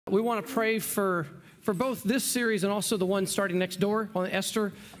We want to pray for both this series and also the one starting next door on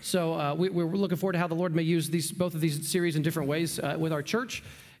Esther. So we're looking forward to how the Lord may use both of these series in different ways with our church.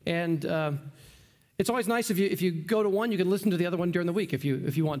 And it's always nice if you go to one, you can listen to the other one during the week if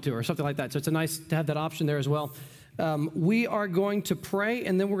you want to, or something like that. So it's nice to have that option there as well. We are going to pray,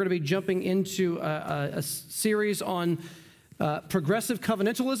 and then we're going to be jumping into a series on progressive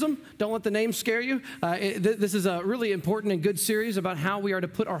covenantalism. Don't let the name scare you. This is a really important and good series about how we are to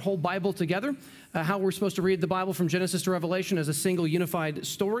put our whole Bible together, how we're supposed to read the Bible from Genesis to Revelation as a single unified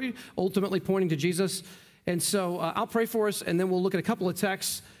story, ultimately pointing to Jesus. And so I'll pray for us, and then we'll look at a couple of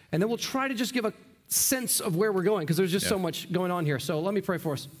texts, and then we'll try to just give a sense of where we're going, because there's just so much going on here. So let me pray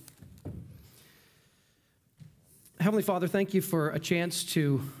for us. Heavenly Father, thank you for a chance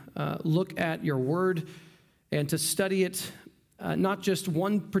to look at your word and to study it, not just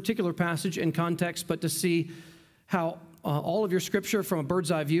one particular passage in context, but to see how all of your scripture from a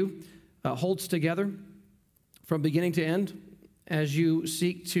bird's eye view holds together from beginning to end as you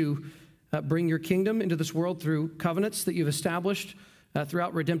seek to bring your kingdom into this world through covenants that you've established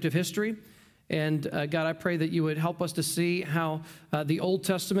throughout redemptive history. And God, I pray that you would help us to see how the Old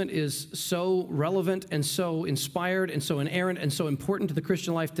Testament is so relevant and so inspired and so inerrant and so important to the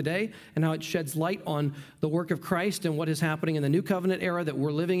Christian life today, and how it sheds light on the work of Christ and what is happening in the New Covenant era that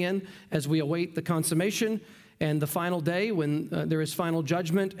we're living in as we await the consummation and the final day when there is final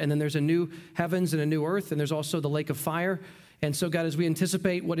judgment, and then there's a new heavens and a new earth, and there's also the lake of fire. And so, God, as we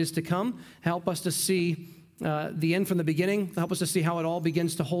anticipate what is to come, help us to see the end from the beginning. Help us to see how it all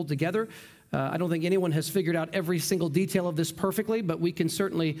begins to hold together. I don't think anyone has figured out every single detail of this perfectly, but we can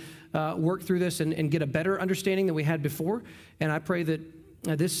certainly work through this and get a better understanding than we had before. And I pray that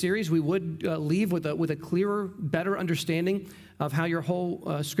this series we would leave with a clearer, better understanding of how your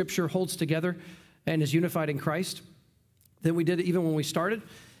whole Scripture holds together and is unified in Christ than we did even when we started.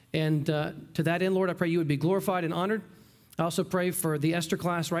 And to that end, Lord, I pray you would be glorified and honored. I also pray for the Esther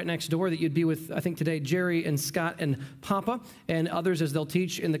class right next door that you'd be with, I think today, Jerry and Scott and Papa and others as they'll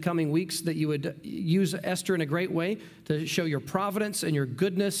teach in the coming weeks, that you would use Esther in a great way to show your providence and your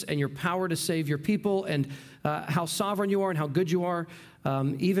goodness and your power to save your people, and how sovereign you are and how good you are,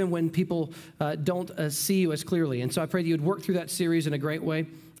 even when people don't see you as clearly. And so I pray that you'd work through that series in a great way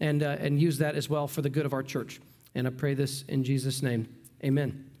and use that as well for the good of our church. And I pray this in Jesus' name.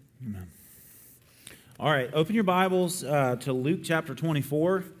 Amen. Amen. All right, open your Bibles to Luke chapter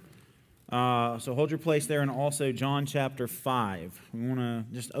 24. So hold your place there, and also John chapter 5. We want to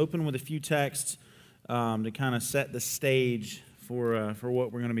just open with a few texts to kind of set the stage for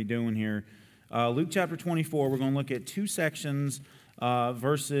what we're going to be doing here. Luke chapter 24, we're going to look at two sections,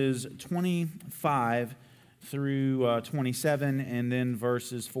 verses 25 through 27, and then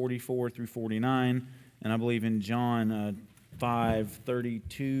verses 44 through 49. And I believe in John 5,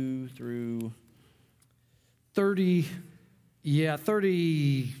 32 through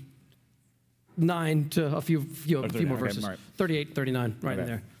 39 to a few more verses. Right. 38, 39, right in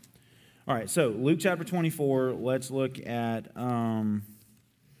there. All right, so Luke chapter 24, let's look at verse,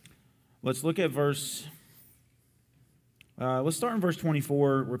 let's start in verse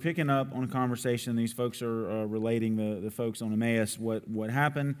 24. We're picking up on a conversation. These folks are relating the folks on Emmaus what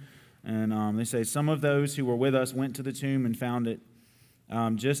happened. And they say, some of those who were with us went to the tomb and found it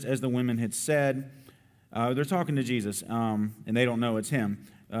just as the women had said. They're talking to Jesus, and they don't know it's him.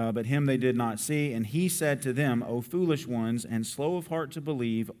 But him they did not see. And he said to them, O foolish ones, and slow of heart to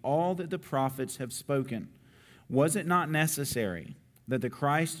believe all that the prophets have spoken. Was it not necessary that the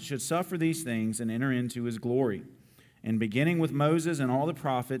Christ should suffer these things and enter into his glory? And beginning with Moses and all the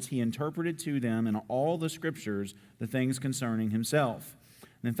prophets, he interpreted to them in all the scriptures the things concerning himself.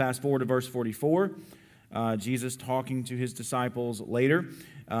 And then fast forward to verse 44. Jesus talking to his disciples later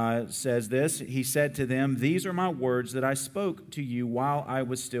says this. He said to them, these are my words that I spoke to you while I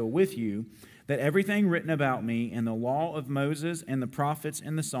was still with you, that everything written about me in the law of Moses and the prophets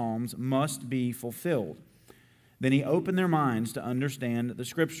and the Psalms must be fulfilled. Then he opened their minds to understand the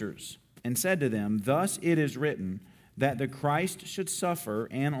scriptures and said to them, thus it is written that the Christ should suffer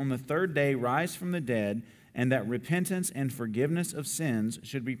and on the third day rise from the dead, and that repentance and forgiveness of sins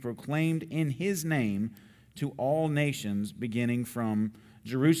should be proclaimed in his name to all nations, beginning from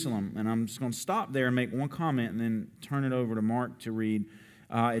Jerusalem. And I'm just going to stop there and make one comment and then turn it over to Mark to read.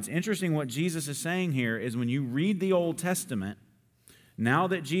 It's interesting what Jesus is saying here is when you read the Old Testament, now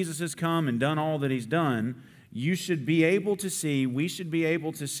that Jesus has come and done all that he's done, you should be able to see, we should be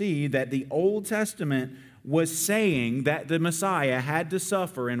able to see that the Old Testament was saying that the Messiah had to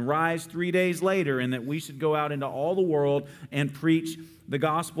suffer and rise 3 days later, and that we should go out into all the world and preach the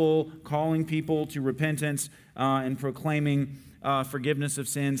gospel, calling people to repentance and proclaiming forgiveness of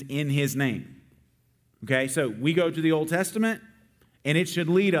sins in his name. Okay, so we go to the Old Testament, and it should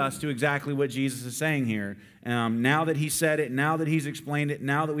lead us to exactly what Jesus is saying here. Now that he said it, now that he's explained it,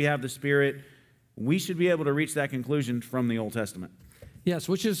 now that we have the Spirit, we should be able to reach that conclusion from the Old Testament. Yes,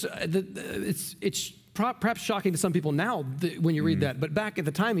 which is, it's perhaps shocking to some people now when you read that, but back at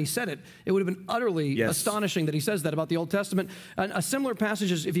the time he said it, it would have been utterly astonishing that he says that about the Old Testament. A similar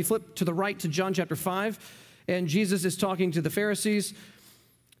passage is if you flip to the right to John chapter 5, and Jesus is talking to the Pharisees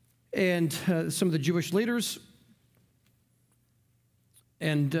and some of the Jewish leaders.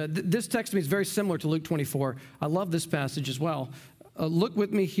 And this text to me is very similar to Luke 24. I love this passage as well. Look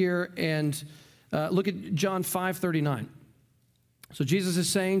with me here and look at John 5:39. So Jesus is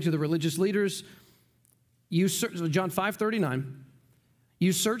saying to the religious leaders, John 5:39,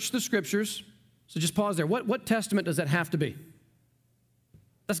 you search the Scriptures. So just pause there. What testament does that have to be?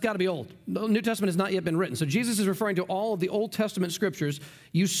 That's got to be old. The New Testament has not yet been written. So Jesus is referring to all of the Old Testament Scriptures.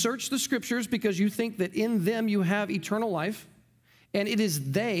 You search the Scriptures because you think that in them you have eternal life. And it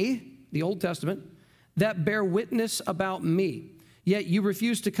is they, the Old Testament, that bear witness about me. Yet you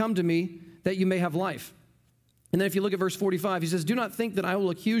refuse to come to me that you may have life. And then if you look at verse 45, he says, do not think that I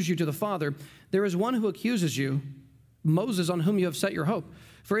will accuse you to the Father. There is one who accuses you, Moses, on whom you have set your hope.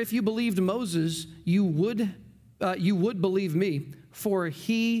 For if you believed Moses, you would believe me, for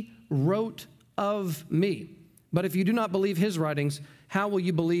he wrote of me. But if you do not believe his writings, how will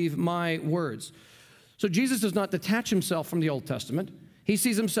you believe my words? So Jesus does not detach himself from the Old Testament. He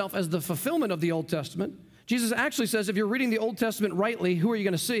sees himself as the fulfillment of the Old Testament. Jesus actually says if you're reading the Old Testament rightly, who are you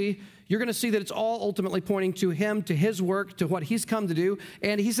going to see? You're going to see that it's all ultimately pointing to him, to his work, to what he's come to do.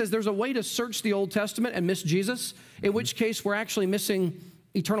 And he says there's a way to search the Old Testament and miss Jesus, in which case we're actually missing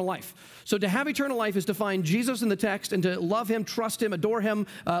eternal life. So to have eternal life is to find Jesus in the text and to love him, trust him, adore him,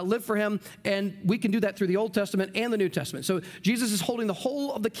 live for him. And we can do that through the Old Testament and the New Testament. So Jesus is holding the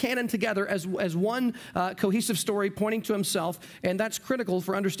whole of the canon together as one cohesive story pointing to himself. And that's critical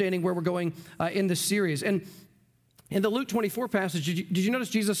for understanding where we're going in this series. And in the Luke 24 passage, did you notice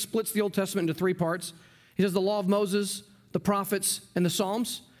Jesus splits the Old Testament into three parts? He says the law of Moses, the prophets, and the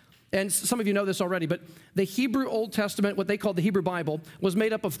Psalms. And some of you know this already, but the Hebrew Old Testament, what they called the Hebrew Bible, was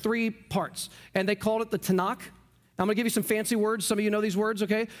made up of three parts. And they called it the Tanakh. I'm going to give you some fancy words. Some of you know these words,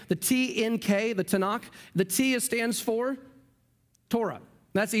 okay? The T-N-K, the Tanakh. The T stands for Torah.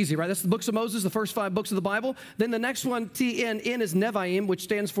 That's easy, right? That's the books of Moses, the first 5 books of the Bible. Then the next one, T-N-N, is Nevi'im, which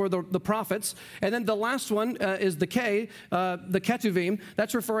stands for the prophets. And then the last one is the K, the Ketuvim.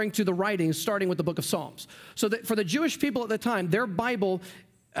 That's referring to the writings, starting with the book of Psalms. So that for the Jewish people at the time, their Bible,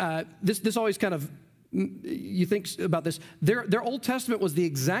 this always kind of, you think about this. Their Old Testament was the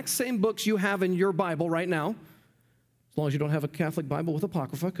exact same books you have in your Bible right now, as long as you don't have a Catholic Bible with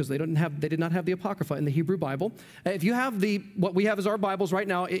Apocrypha, because they did not have the Apocrypha in the Hebrew Bible. If you have what we have as our Bibles right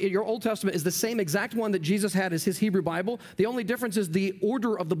now, your Old Testament is the same exact one that Jesus had as his Hebrew Bible. The only difference is the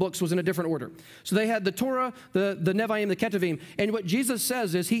order of the books was in a different order. So they had the Torah, the Nevi'im, the Ketuvim. And what Jesus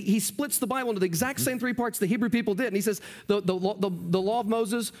says is he splits the Bible into the exact same 3 parts the Hebrew people did. And he says the law of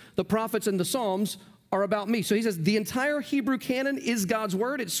Moses, the prophets, and the Psalms are about me. So he says the entire Hebrew canon is God's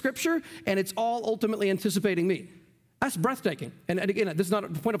word, it's scripture, and it's all ultimately anticipating me. That's breathtaking. And again, this is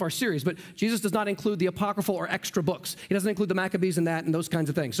not the point of our series, but Jesus does not include the apocryphal or extra books. He doesn't include the Maccabees and that and those kinds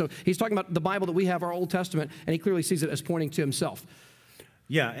of things. So he's talking about the Bible that we have, our Old Testament, and he clearly sees it as pointing to himself.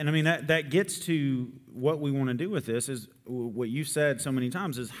 Yeah, and I mean, that gets to what we want to do with this is what you've said so many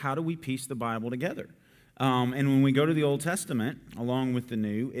times is how do we piece the Bible together? And when we go to the Old Testament, along with the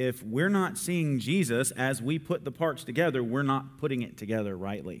New, if we're not seeing Jesus as we put the parts together, we're not putting it together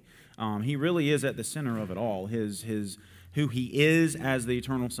rightly. He really is at the center of it all. Who he is as the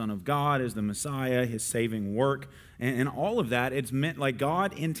eternal Son of God, as the Messiah, his saving work, and all of that, it's meant like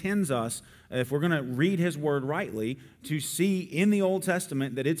God intends us, if we're going to read his word rightly, to see in the Old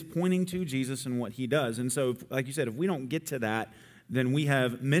Testament that it's pointing to Jesus and what he does. And so, like you said, if we don't get to that, then we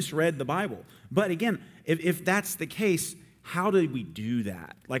have misread the Bible. But again, if that's the case, how do we do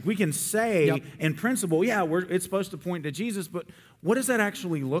that? Like we can say in principle, yeah, it's supposed to point to Jesus, but what does that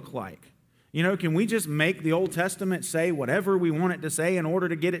actually look like? You know, can we just make the Old Testament say whatever we want it to say in order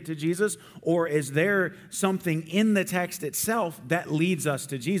to get it to Jesus? Or is there something in the text itself that leads us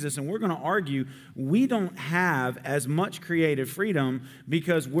to Jesus? And we're going to argue we don't have as much creative freedom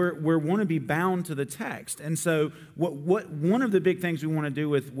because we want to be bound to the text. And so what one of the big things we want to do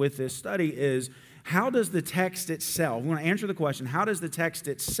with this study is how does the text itself, we want to answer the question, how does the text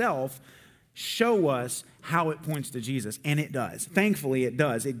itself show us how it points to Jesus? And it does. Thankfully, it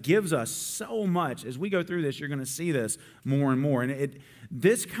does. It gives us so much. As we go through this, you're going to see this more and more. And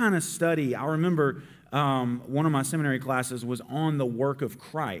this kind of study, I remember one of my seminary classes was on the work of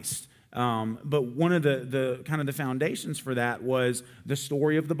Christ. But one of the kind of the foundations for that was the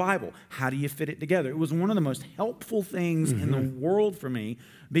story of the Bible. How do you fit it together? It was one of the most helpful things in the world for me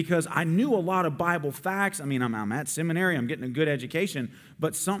because I knew a lot of Bible facts. I mean, I'm at seminary, I'm getting a good education,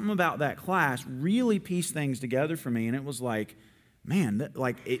 but something about that class really pieced things together for me, and it was like, man,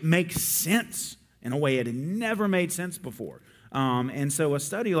 it makes sense in a way it had never made sense before. And so a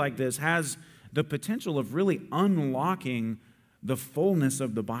study like this has the potential of really unlocking the fullness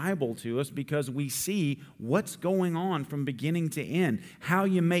of the Bible to us because we see what's going on from beginning to end, how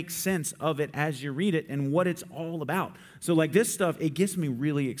you make sense of it as you read it, and what it's all about. So like this stuff, it gets me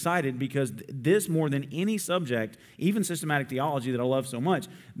really excited because this, more than any subject, even systematic theology that I love so much,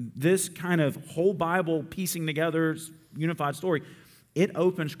 this kind of whole Bible piecing together, unified story, it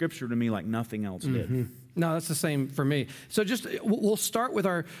opened Scripture to me like nothing else did. No, that's the same for me. So just we'll start with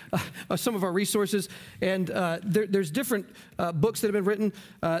our some of our resources, and there's different books that have been written.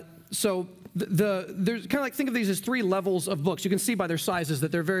 So there's kind of like, think of these as three levels of books. You can see by their sizes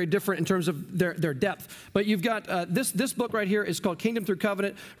that they're very different in terms of their depth. But you've got this book right here is called Kingdom Through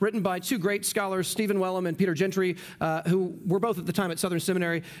Covenant, written by two great scholars, Stephen Wellum and Peter Gentry, who were both at the time at Southern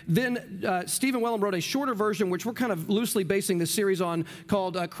Seminary. Then Stephen Wellum wrote a shorter version, which we're kind of loosely basing this series on,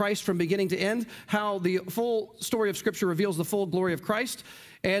 called Christ from Beginning to End, how the full story of Scripture reveals the full glory of Christ.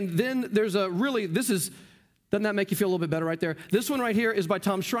 And then there's doesn't that make you feel a little bit better right there? This one right here is by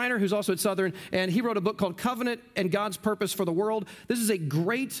Tom Schreiner, who's also at Southern, and he wrote a book called Covenant and God's Purpose for the World. This is a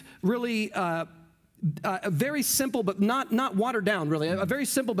great, really a very simple but not watered down, really. A very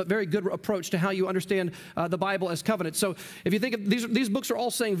simple but very good approach to how you understand the Bible as covenant. So if you think of these books are all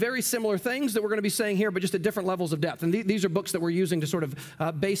saying very similar things that we're going to be saying here, but just at different levels of depth. And these are books that we're using to sort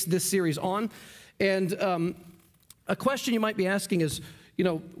of base this series on. And a question you might be asking is,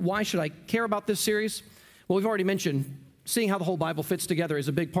 why should I care about this series? Well, we've already mentioned seeing how the whole Bible fits together is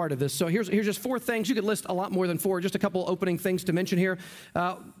a big part of this. So here's just 4 things. You could list a lot more than 4, just a couple opening things to mention here.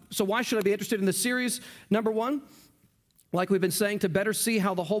 So why should I be interested in this series? Number 1, like we've been saying, to better see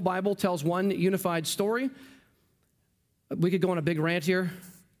how the whole Bible tells one unified story. We could go on a big rant here,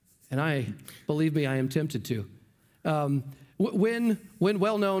 and believe me, I am tempted to. When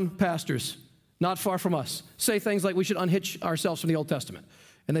well-known pastors, not far from us, say things like we should unhitch ourselves from the Old Testament.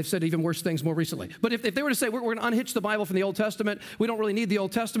 And they've said even worse things more recently. But if they were to say, we're going to unhitch the Bible from the Old Testament, we don't really need the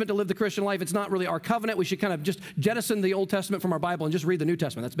Old Testament to live the Christian life, it's not really our covenant, we should kind of just jettison the Old Testament from our Bible and just read the New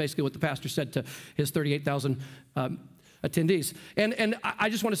Testament. That's basically what the pastor said to his 38,000 attendees. And I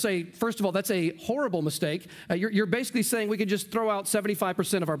just want to say, first of all, that's a horrible mistake. You're basically saying we can just throw out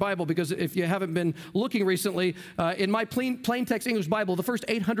 75% of our Bible, because if you haven't been looking recently, in my plain text English Bible, the first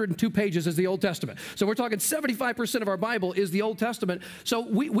 802 pages is the Old Testament. So we're talking 75% of our Bible is the Old Testament. So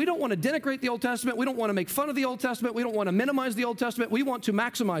we don't want to denigrate the Old Testament. We don't want to make fun of the Old Testament. We don't want to minimize the Old Testament. We want to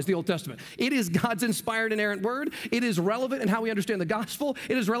maximize the Old Testament. It is God's inspired and inerrant word. It is relevant in how we understand the gospel.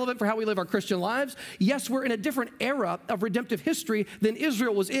 It is relevant for how we live our Christian lives. Yes, we're in a different era of redemptive history than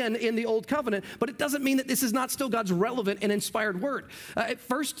Israel was in the Old Covenant, but it doesn't mean that this is not still God's relevant and inspired word. At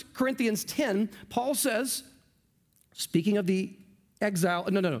 1 Corinthians 10, Paul says, speaking of the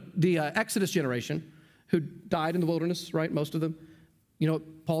Exodus generation who died in the wilderness, right, most of them, you know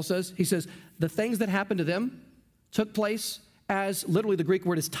what Paul says? He says, the things that happened to them took place as, literally the Greek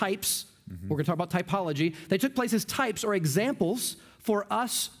word is types. We're going to talk about typology. They took place as types or examples for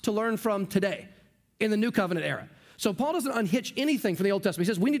us to learn from today in the New Covenant era. So Paul doesn't unhitch anything from the Old Testament.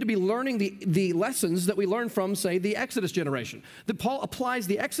 He says we need to be learning the lessons that we learned from, say, the Exodus generation. That Paul applies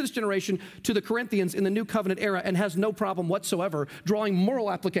the Exodus generation to the Corinthians in the New Covenant era and has no problem whatsoever drawing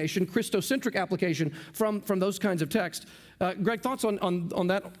moral application, Christocentric application from those kinds of texts. Greg, thoughts on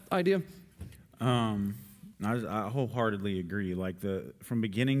that idea? I wholeheartedly agree. Like from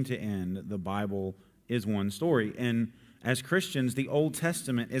beginning to end, the Bible is one story. And as Christians, the Old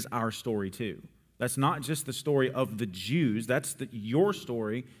Testament is our story too. That's not just the story of the Jews. That's your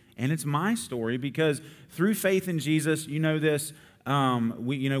story, and it's my story, because through faith in Jesus, you know this,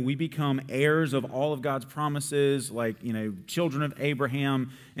 we become heirs of all of God's promises, like, children of Abraham.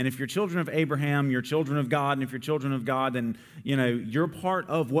 And if you're children of Abraham, you're children of God. And if you're children of God, then, you're part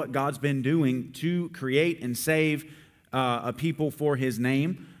of what God's been doing to create and save a people for His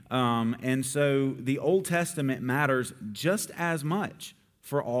name. And so the Old Testament matters just as much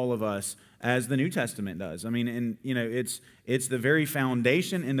for all of us as the New Testament does. I mean, and it's the very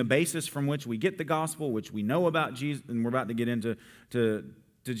foundation and the basis from which we get the gospel, which we know about Jesus, and we're about to get into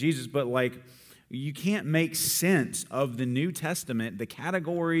Jesus. But you can't make sense of the New Testament, the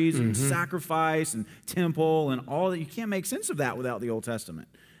categories and sacrifice and temple and all that. You can't make sense of that without the Old Testament.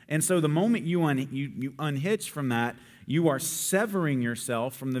 And so the moment you unhitch from that, you are severing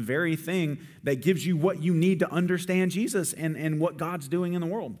yourself from the very thing that gives you what you need to understand Jesus and what God's doing in the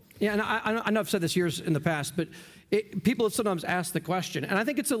world. Yeah, and I know I've said this years in the past, but people have sometimes asked the question, and I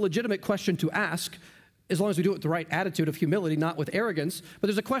think it's a legitimate question to ask, as long as we do it with the right attitude of humility, not with arrogance. But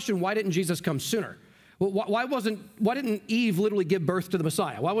there's a question, why didn't Jesus come sooner? Well, why didn't Eve literally give birth to the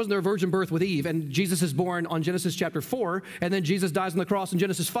Messiah? Why wasn't there a virgin birth with Eve, and Jesus is born on Genesis chapter 4, and then Jesus dies on the cross in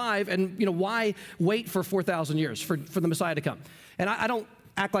Genesis 5, and why wait for 4,000 years for the Messiah to come? And I don't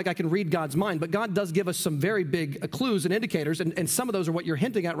act like I can read God's mind, but God does give us some very big clues and indicators, and some of those are what you're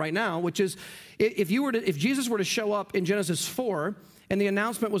hinting at right now, which is if Jesus were to show up in Genesis 4, and the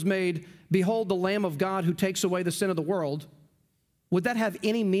announcement was made, behold the Lamb of God who takes away the sin of the world, would that have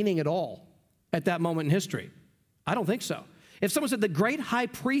any meaning at all at that moment in history? I don't think so. If someone said the great high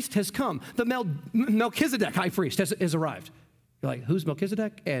priest has come, the Melchizedek high priest has arrived, you're like, who's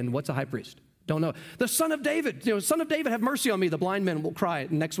Melchizedek and what's a high priest? Don't know. The Son of David, Son of David, have mercy on me. The blind men will cry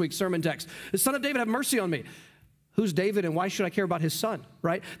in next week's sermon text. The Son of David, have mercy on me. Who's David and why should I care about his son,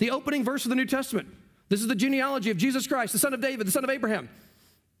 right? The opening verse of the New Testament. This is the genealogy of Jesus Christ, the son of David, the son of Abraham.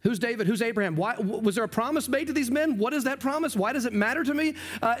 Who's David? Who's Abraham? Why, was there a promise made to these men? What is that promise? Why does it matter to me?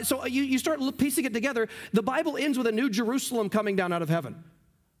 So you start piecing it together. The Bible ends with a new Jerusalem coming down out of heaven.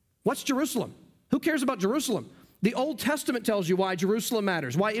 What's Jerusalem? Who cares about Jerusalem? The Old Testament tells you why Jerusalem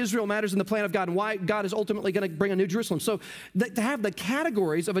matters, why Israel matters in the plan of God, and why God is ultimately going to bring a new Jerusalem. So to have the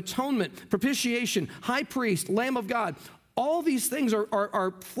categories of atonement, propitiation, high priest, Lamb of God, all these things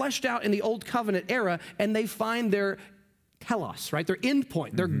are fleshed out in the Old Covenant era, and they find their telos, right? Their end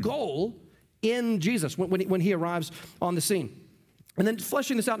point, their goal in Jesus when he arrives on the scene. And then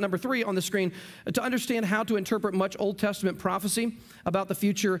fleshing this out, number 3 on the screen, to understand how to interpret much Old Testament prophecy about the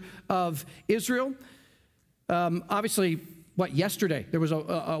future of Israel. Obviously, yesterday there was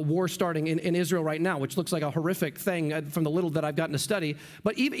a war starting in Israel right now, which looks like a horrific thing from the little that I've gotten to study.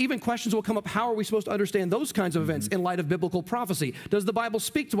 But even questions will come up, how are we supposed to understand those kinds of events in light of biblical prophecy? Does the Bible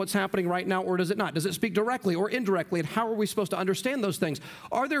speak to what's happening right now, or does it not? Does it speak directly or indirectly? And how are we supposed to understand those things?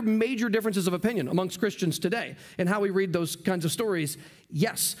 Are there major differences of opinion amongst Christians today in how we read those kinds of stories?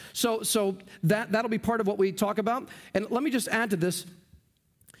 Yes. So that'll be part of what we talk about. And let me just add to this.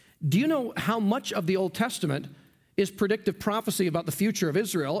 Do you know how much of the Old Testament is predictive prophecy about the future of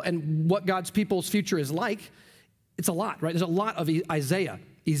Israel and what God's people's future is like? It's a lot, right? There's a lot of Isaiah,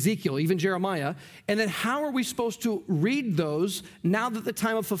 Ezekiel, even Jeremiah. And then how are we supposed to read those now that the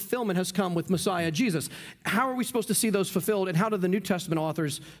time of fulfillment has come with Messiah Jesus? How are we supposed to see those fulfilled, and how do the New Testament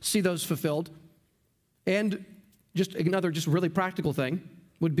authors see those fulfilled? And just another really practical thing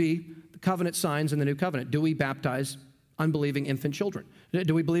would be the covenant signs in the New Covenant. Do we baptize unbelieving infant children?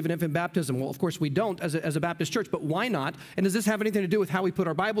 Do we believe in infant baptism? Well, of course we don't as a Baptist church, but why not? And does this have anything to do with how we put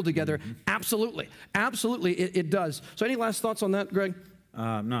our Bible together? Absolutely. Absolutely, it does. So any last thoughts on that, Greg?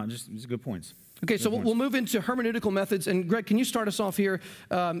 No, just good points. Okay, so we'll move into hermeneutical methods. And Greg, can you start us off here?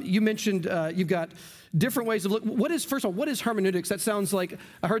 You mentioned you've got different ways of looking. First of all, what is hermeneutics? That sounds like,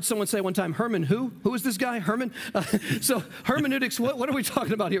 I heard someone say one time, Herman who? Who is this guy, Herman? So hermeneutics, what are we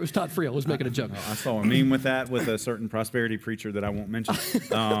talking about here? It was Todd Friel who was making a joke. I saw a meme with that with a certain prosperity preacher that I won't mention.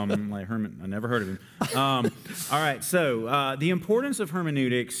 Like Herman, I never heard of him. All right, so the importance of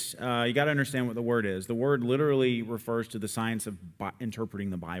hermeneutics, you got to understand what the word is. The word literally refers to the science of interpreting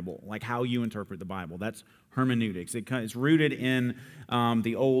the Bible, like how you interpret the Bible. That's hermeneutics. It's rooted in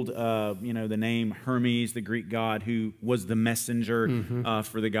the old, the name Hermes, the Greek god who was the messenger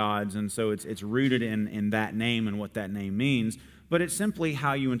for the gods. And so it's rooted in that name and what that name means. But it's simply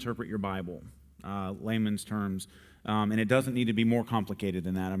how you interpret your Bible, layman's terms. And it doesn't need to be more complicated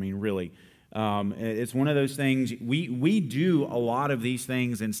than that. I mean, really. It's one of those things, we do a lot of these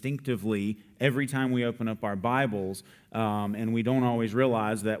things instinctively every time we open up our Bibles, and we don't always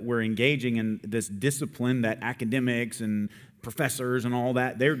realize that we're engaging in this discipline that academics and professors and all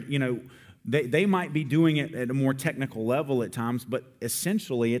that, they might be doing it at a more technical level at times, but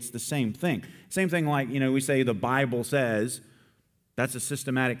essentially it's the same thing. Same thing like, we say the Bible says. That's a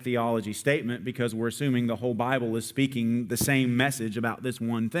systematic theology statement because we're assuming the whole Bible is speaking the same message about this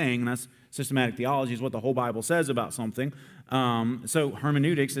one thing. And that's systematic theology is what the whole Bible says about something. So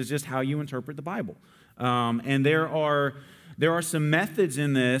hermeneutics is just how you interpret the Bible. And there are some methods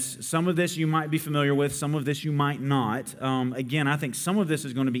in this. Some of this you might be familiar with. Some of this you might not. Again, I think some of this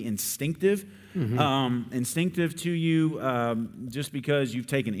is going to be instinctive. Instinctive to you just because you've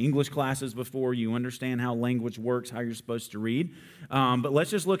taken English classes before, you understand how language works, how you're supposed to read. But let's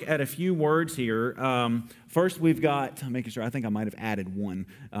just look at a few words here. First, we've got, making sure, I think I might have added one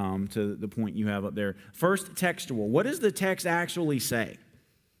to the point you have up there. First, textual. What does the text actually say?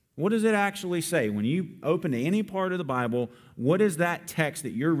 What does it actually say? When you open to any part of the Bible, what is that text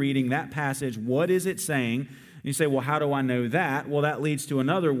that you're reading, that passage, what is it saying? And you say, well, how do I know that? Well, that leads to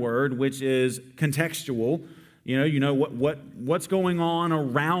another word, which is contextual. You know what's going on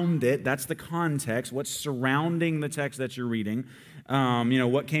around it. That's the context. What's surrounding the text that you're reading.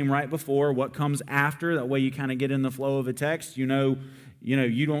 What came right before, what comes after. That way you kind of get in the flow of a text. You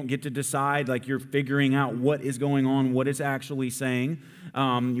don't get to decide, like you're figuring out what is going on, what it's actually saying.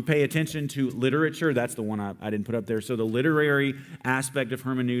 You pay attention to literature. That's the one I didn't put up there. So the literary aspect of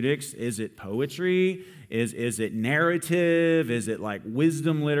hermeneutics, is it poetry? Is it narrative? Is it like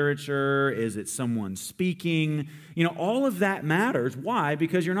wisdom literature? Is it someone speaking? All of that matters. Why?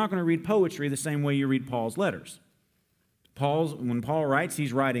 Because you're not going to read poetry the same way you read Paul's letters. When Paul writes,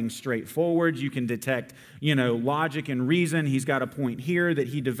 he's writing straightforward. You can detect, logic and reason. He's got a point here that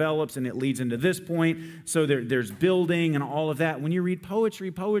he develops, and it leads into this point. So there's building and all of that. When you read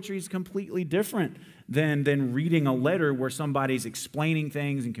poetry is completely different than reading a letter where somebody's explaining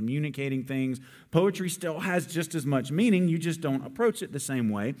things and communicating things. Poetry still has just as much meaning. You just don't approach it the same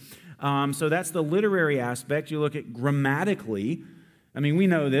way. So that's the literary aspect. You look at grammatically. We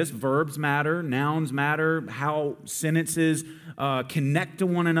know this. Verbs matter. Nouns matter. How sentences connect to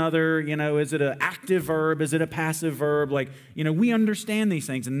one another. Is it an active verb? Is it a passive verb? We understand these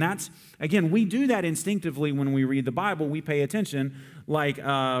things. And that's, again, we do that instinctively when we read the Bible. We pay attention.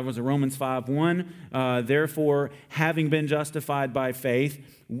 Was it Romans 5:1? Therefore, having been justified by faith,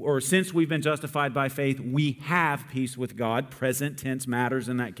 or since we've been justified by faith, we have peace with God. Present tense matters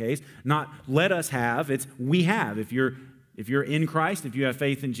in that case. Not let us have. It's we have. If you're in Christ, if you have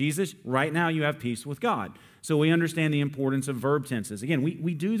faith in Jesus, right now you have peace with God. So we understand the importance of verb tenses. Again,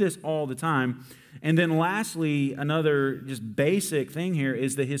 we do this all the time. And then lastly, another just basic thing here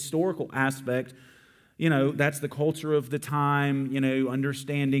is the historical aspect. That's the culture of the time,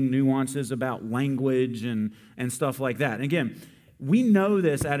 understanding nuances about language and stuff like that. And again, we know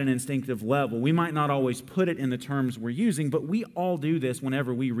this at an instinctive level. We might not always put it in the terms we're using, but we all do this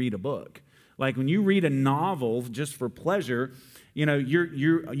whenever we read a book. Like when you read a novel just for pleasure,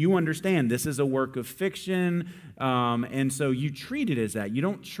 you understand this is a work of fiction, and so you treat it as that. You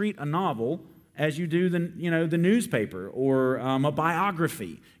don't treat a novel as you do the newspaper or a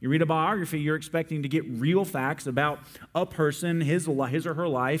biography. You read a biography, you're expecting to get real facts about a person, his or her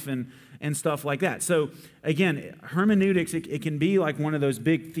life, and stuff like that. So again, hermeneutics, it can be like one of those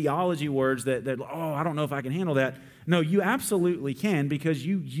big theology words that I don't know if I can handle that. No, you absolutely can, because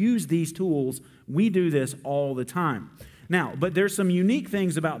you use these tools. We do this all the time. Now, but there's some unique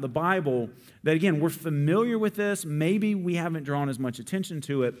things about the Bible that, again, we're familiar with this. Maybe we haven't drawn as much attention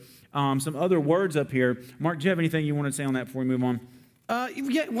to it. Some other words up here. Mark, do you have anything you want to say on that before we move on? I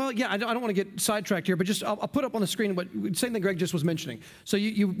don't want to get sidetracked here, but just I'll put up on the screen what same thing Greg just was mentioning. So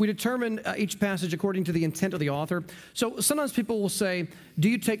we determine each passage according to the intent of the author. So sometimes people will say, do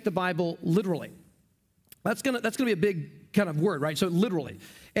you take the Bible literally? That's gonna be a big kind of word, right? So literally.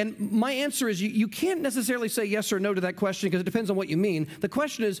 And my answer is you can't necessarily say yes or no to that question, because it depends on what you mean. The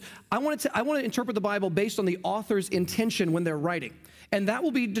question is, I want to interpret the Bible based on the author's intention when they're writing. And that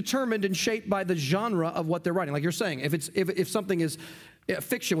will be determined and shaped by the genre of what they're writing. Like you're saying, if something is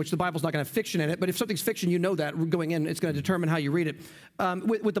fiction, which the Bible's not going to have fiction in it, but if something's fiction, you know that going in, it's going to determine how you read it.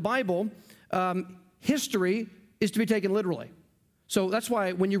 With the Bible, history is to be taken literally. So that's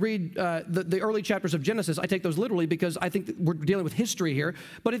why when you read the early chapters of Genesis, I take those literally, because I think that we're dealing with history here.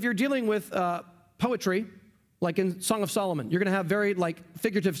 But if you're dealing with poetry, like in Song of Solomon, you're going to have very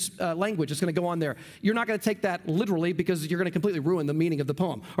figurative language that's going to go on there. You're not going to take that literally, because you're going to completely ruin the meaning of the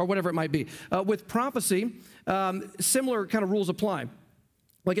poem or whatever it might be. With prophecy, similar kind of rules apply.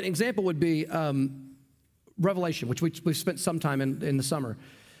 Like an example would be Revelation, which we've spent some time in the summer.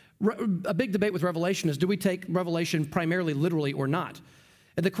 A big debate with Revelation is, do we take Revelation primarily literally or not?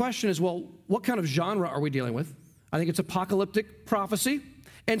 And the question is, well, what kind of genre are we dealing with? I think it's apocalyptic prophecy.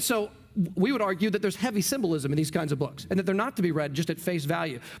 And so we would argue that there's heavy symbolism in these kinds of books, and that they're not to be read just at face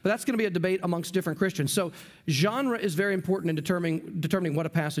value. But that's going to be a debate amongst different Christians. So genre is very important in determining what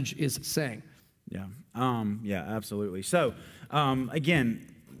a passage is saying. Yeah, absolutely. So again,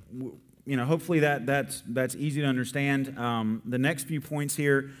 hopefully that's easy to understand. The next few points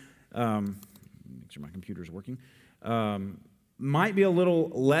here, make sure my computer's working, might be a little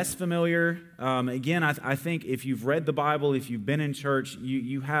less familiar. Again, I think if you've read the Bible, if you've been in church,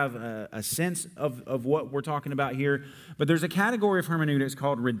 you have a sense of what we're talking about here. But there's a category of hermeneutics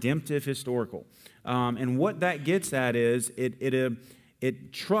called redemptive historical. And what that gets at is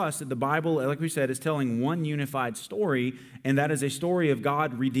it trusts that the Bible, like we said, is telling one unified story, and that is a story of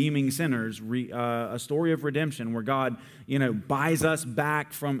God redeeming sinners, a story of redemption where God, buys us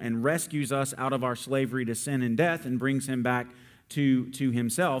back from and rescues us out of our slavery to sin and death and brings him back to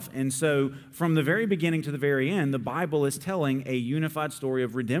himself. And so from the very beginning to the very end, the Bible is telling a unified story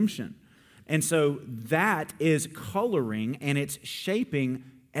of redemption. And so that is coloring and it's shaping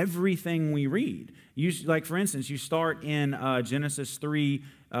everything we read. Like, for instance, you start in Genesis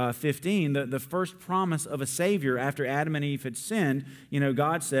 3:15, the first promise of a Savior after Adam and Eve had sinned.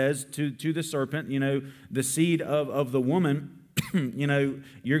 God says to the serpent, the seed of the woman, I'm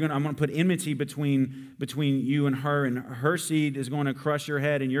going to put enmity between you and her seed is going to crush your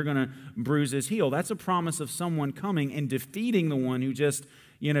head, and you're going to bruise his heel. That's a promise of someone coming and defeating the one who just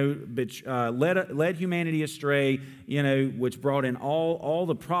led humanity astray, which brought in all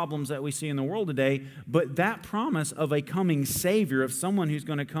the problems that we see in the world today. But that promise of a coming Savior, of someone who's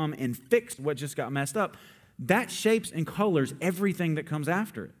going to come and fix what just got messed up, that shapes and colors everything that comes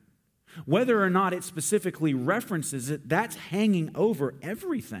after it. Whether or not it specifically references it, that's hanging over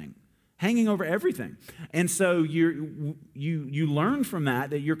everything. And so you learn from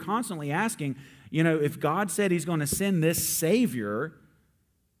that you're constantly asking, if God said he's going to send this Savior,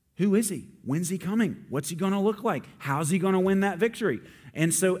 who is he? When's he coming? What's he going to look like? How's he going to win that victory?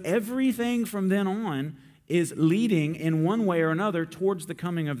 And so everything from then on is leading in one way or another towards the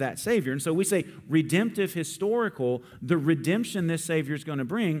coming of that Savior. And so we say redemptive, historical, the redemption this Savior is going to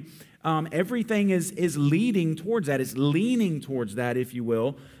bring, everything is leading towards that. It's leaning towards that, if you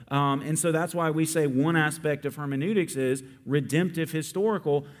will. And so that's why we say one aspect of hermeneutics is redemptive,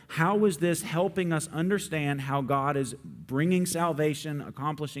 historical. How is this helping us understand how God is bringing salvation,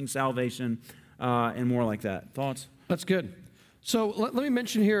 accomplishing salvation, and more like that? Thoughts? That's good. So let me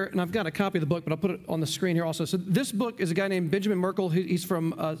mention here, and I've got a copy of the book, but I'll put it on the screen here also. So this book is a guy named Benjamin Merkle. He's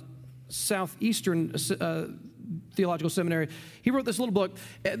from Southeastern Theological Seminary. He wrote this little book.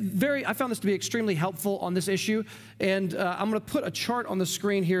 I found this to be extremely helpful on this issue, and I'm going to put a chart on the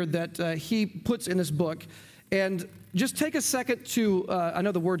screen here that he puts in this book. And just take a second to, I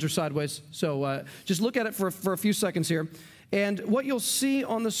know the words are sideways, so just look at it for a few seconds here. And what you'll see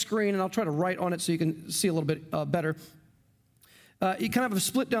on the screen, and I'll try to write on it so you can see a little bit better, you kind of have a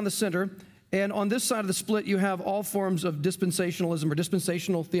split down the center, and on this side of the split, you have all forms of dispensationalism or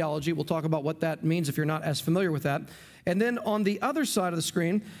dispensational theology. We'll talk about what that means if you're not as familiar with that. And then on the other side of the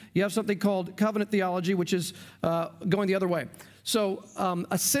screen, you have something called covenant theology, which is going the other way. So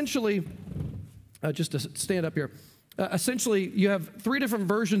essentially, just to stand up here, essentially you have three different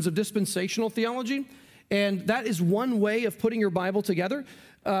versions of dispensational theology, and that is one way of putting your Bible together.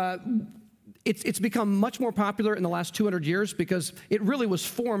 It's become much more popular in the last 200 years because it really was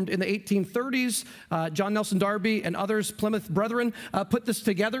formed in the 1830s. John Nelson Darby and others, Plymouth Brethren, put this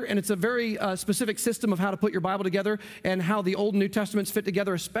together, and it's a very specific system of how to put your Bible together and how the Old and New Testaments fit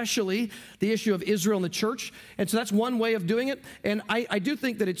together, especially the issue of Israel and the church. And so that's one way of doing it, and I do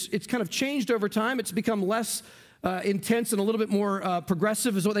think that it's kind of changed over time. It's become less intense and a little bit more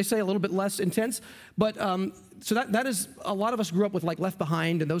progressive is what they say, a little bit less intense. But so that is, a lot of us grew up with like Left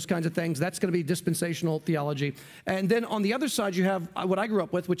Behind and those kinds of things. That's going to be dispensational theology. And then on the other side, you have what I grew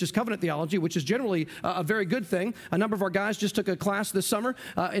up with, which is covenant theology, which is generally a very good thing. A number of our guys just took a class this summer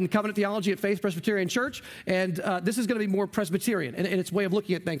in covenant theology at Faith Presbyterian Church. And this is going to be more Presbyterian in its way of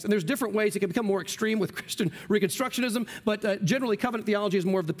looking at things. And there's different ways it can become more extreme with Christian Reconstructionism. But generally, covenant theology is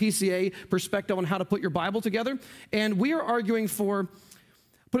more of the PCA perspective on how to put your Bible together. And we are arguing for,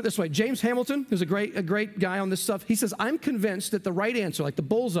 put it this way, James Hamilton, who's a great guy on this stuff, he says, I'm convinced that the right answer, like the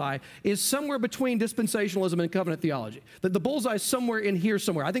bullseye, is somewhere between dispensationalism and covenant theology. That the bullseye is somewhere in here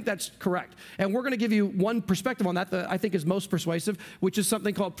somewhere. I think that's correct. And we're going to give you one perspective on that I think is most persuasive, which is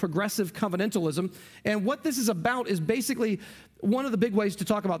something called progressive covenantalism. And what this is about is basically, one of the big ways to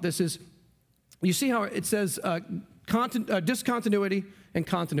talk about this is, you see how it says discontinuity and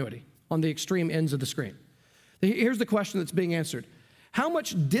continuity on the extreme ends of the screen. Here's the question that's being answered. How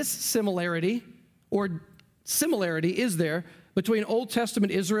much dissimilarity or similarity is there between Old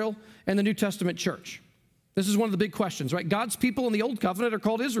Testament Israel and the New Testament church? This is one of the big questions, right? God's people in the Old Covenant are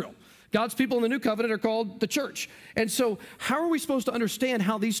called Israel. God's people in the New Covenant are called the church. And so how are we supposed to understand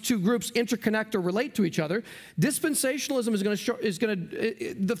how these two groups interconnect or relate to each other? Dispensationalism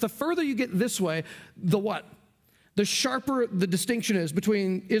the further you get this way, the what? The sharper the distinction is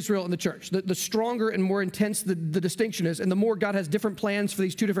between Israel and the church. The stronger and more intense the distinction is, and the more God has different plans for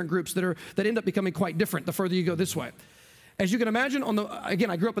these two different groups that end up becoming quite different the further you go this way. As you can imagine,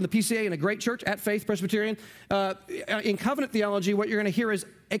 again, I grew up in the PCA in a great church at Faith Presbyterian. In covenant theology, what you're going to hear is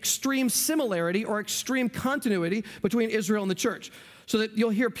extreme similarity or extreme continuity between Israel and the church. so that you'll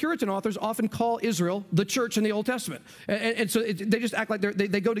hear Puritan authors often call Israel the church in the Old Testament. And so they just act like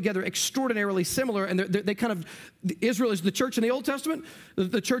they go together extraordinarily similar, and they kind of, Israel is the church in the Old Testament,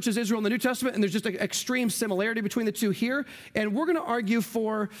 the church is Israel in the New Testament, and there's just an extreme similarity between the two here. And we're going to argue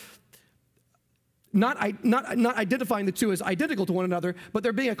for not identifying the two as identical to one another, but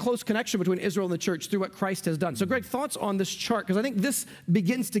there being a close connection between Israel and the church through what Christ has done. So Greg, thoughts on this chart? Because I think this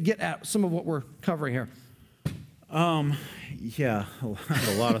begins to get at some of what we're covering here. Yeah, I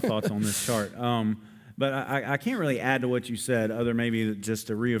have a lot of thoughts on this chart. But I can't really add to what you said, other maybe just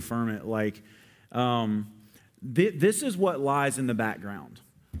to reaffirm it. Like, this is what lies in the background.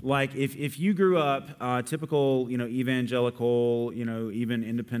 Like, if you grew up typical, evangelical, even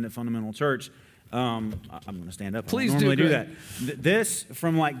independent fundamental church, I'm going to stand up. Please I don't normally do that. This,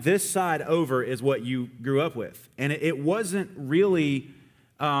 from like this side over, is what you grew up with. And it wasn't really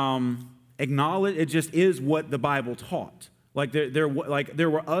acknowledged. It just is what the Bible taught. Like there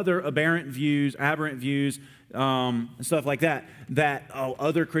were other aberrant views, and stuff like that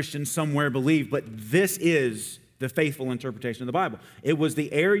other Christians somewhere believe, but this is the faithful interpretation of the Bible. It was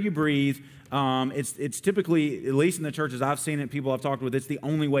the air you breathe. It's typically, at least in the churches I've seen it, people I've talked with, it's the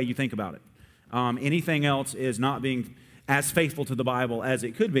only way you think about it. Anything else is not being as faithful to the Bible as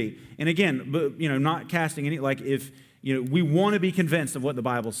it could be. And again, but, not casting any, like if, we want to be convinced of what the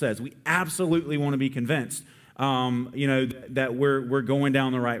Bible says. We absolutely want to be convinced, that we're going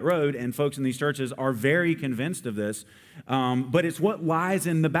down the right road, and folks in these churches are very convinced of this. But it's what lies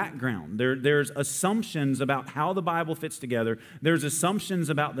in the background. There's assumptions about how the Bible fits together. There's assumptions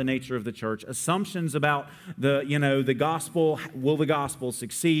about the nature of the church. Assumptions about the gospel. Will the gospel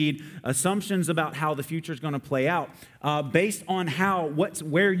succeed? Assumptions about how the future is going to play out, based on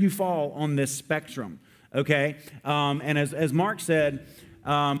where you fall on this spectrum. Okay, and as Mark said,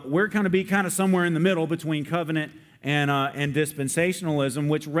 we're going to be kind of somewhere in the middle between covenant and dispensationalism,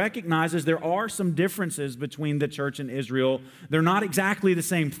 which recognizes there are some differences between the church and Israel. They're not exactly the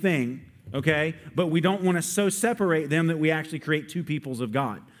same thing, okay? But we don't want to so separate them that we actually create two peoples of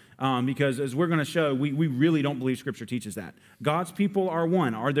God. Because as we're going to show, we really don't believe Scripture teaches that. God's people are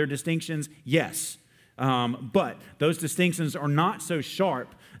one. Are there distinctions? Yes. But those distinctions are not so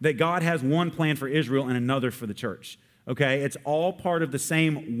sharp that God has one plan for Israel and another for the church. Okay? It's all part of the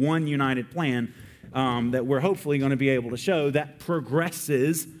same one united plan that we're hopefully going to be able to show that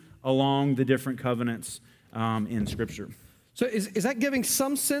progresses along the different covenants in Scripture. So is that giving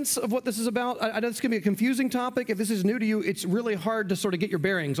some sense of what this is about? I know this can be a confusing topic. If this is new to you, it's really hard to sort of get your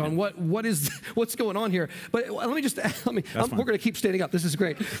bearings on what's going on here. But we're going to keep standing up. This is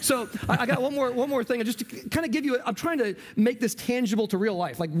great. So I got one more thing, just to kind of give you. I'm trying to make this tangible to real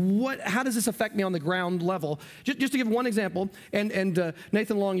life. Like how does this affect me on the ground level? Just to give one example. And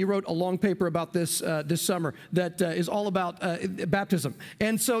Nathan Long, you wrote a long paper about this this summer that is all about baptism.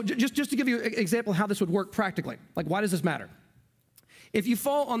 And so just to give you an example of how this would work practically. Like, why does this matter? If you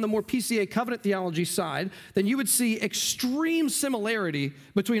fall on the more PCA covenant theology side, then you would see extreme similarity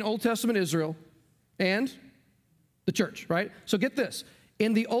between Old Testament Israel and the church, right? So get this.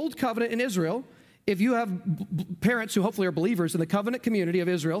 In the Old Covenant in Israel, if you have parents who hopefully are believers in the covenant community of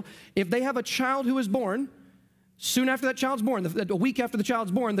Israel, if they have a child who is born, soon after that child's born, a week after the child's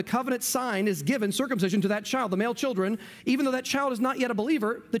born, the covenant sign is given, circumcision, to that child, the male children. Even though that child is not yet a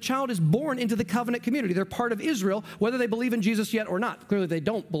believer, the child is born into the covenant community. They're part of Israel, whether they believe in Jesus yet or not. Clearly, they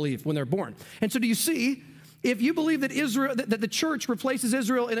don't believe when they're born. And so do you see, if you believe that Israel, that the church replaces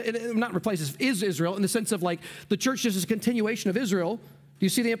Israel, not replaces, is Israel, in the sense of like the church just is a continuation of Israel, do you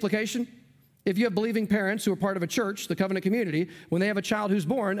see the implication? If you have believing parents who are part of a church, the covenant community, when they have a child who's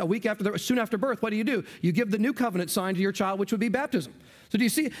born, soon after birth, what do? You give the new covenant sign to your child, which would be baptism. So do you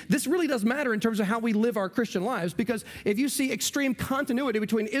see, this really does matter in terms of how we live our Christian lives, because if you see extreme continuity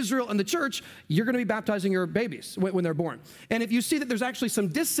between Israel and the church, you're going to be baptizing your babies when they're born. And if you see that there's actually some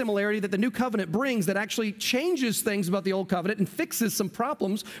dissimilarity that the new covenant brings that actually changes things about the old covenant and fixes some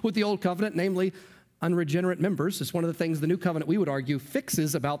problems with the old covenant, namely unregenerate members, is one of the things the new covenant, we would argue,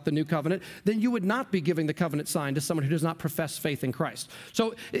 fixes about the new covenant, then you would not be giving the covenant sign to someone who does not profess faith in Christ.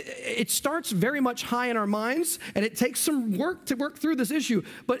 So it starts very much high in our minds, and it takes some work to work through this issue,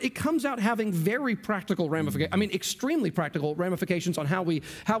 but it comes out having very practical ramifications, extremely practical ramifications on how we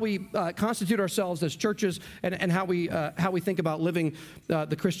constitute ourselves as churches and how we think about living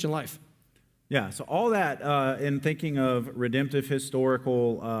the Christian life. Yeah, so all that in thinking of redemptive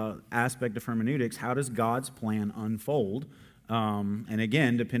historical aspect of hermeneutics, how does God's plan unfold? And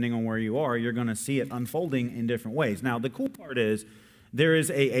again, depending on where you are, you're going to see it unfolding in different ways. Now, the cool part is, There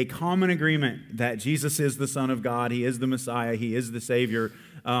is a common agreement that Jesus is the Son of God. He is the Messiah. He is the Savior.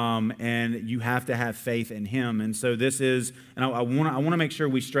 And you have to have faith in him. And so this is, and I want to make sure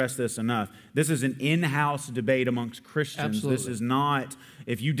we stress this enough. This is an in-house debate amongst Christians. Absolutely. This is not,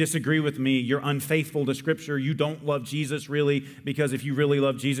 if you disagree with me, you're unfaithful to Scripture. You don't love Jesus really, because if you really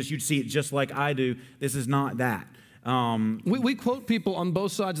love Jesus, you'd see it just like I do. This is not that. We quote people on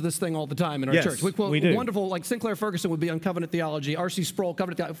both sides of this thing all the time in our church. We quote wonderful, like Sinclair Ferguson would be on covenant theology, R.C. Sproul,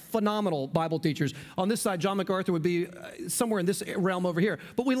 covenant theology, phenomenal Bible teachers. On this side, John MacArthur would be somewhere in this realm over here.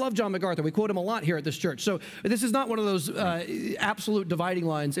 But we love John MacArthur. We quote him a lot here at this church. So this is not one of those absolute dividing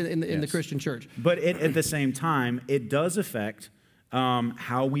lines in the Christian church. But at the same time, it does affect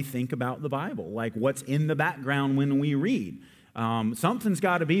how we think about the Bible, like what's in the background when we read. Something's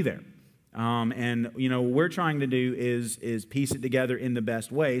got to be there. And, you know, what we're trying to do is piece it together in the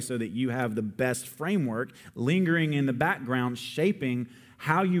best way so that you have the best framework lingering in the background, shaping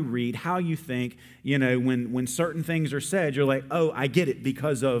how you read, how you think. You know, when certain things are said, you're like, oh, I get it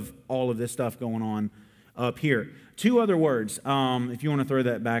because of all of this stuff going on up here. Two other words, if you want to throw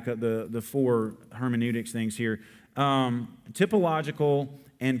that back up, the four hermeneutics things here. Typological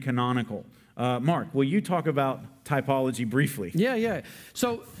and canonical. Mark, will you talk about typology briefly? Yeah.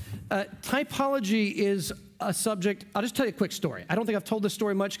 So typology is a subject. I'll just tell you a quick story. I don't think I've told this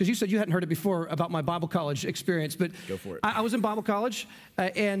story much because you said you hadn't heard it before about my Bible college experience. But go for it. I was in Bible college,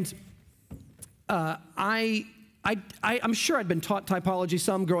 and I'm sure I'd been taught typology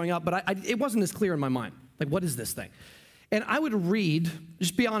some growing up, but it wasn't as clear in my mind. Like, what is this thing? And I would read,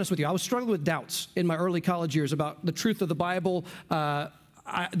 just be honest with you, I was struggling with doubts in my early college years about the truth of the Bible.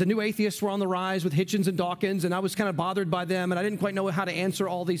 The new atheists were on the rise with Hitchens and Dawkins, and I was kind of bothered by them, and I didn't quite know how to answer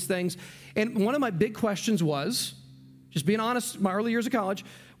all these things. And one of my big questions was, just being honest, my early years of college,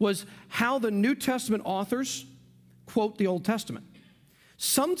 was how the New Testament authors quote the Old Testament.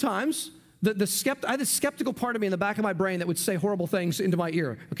 Sometimes I had this skeptical part of me in the back of my brain that would say horrible things into my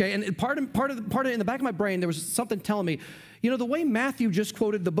ear, okay? And part of in the back of my brain, there was something telling me, you know, the way Matthew just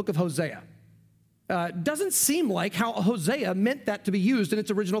quoted the book of Hosea, doesn't seem like how Hosea meant that to be used in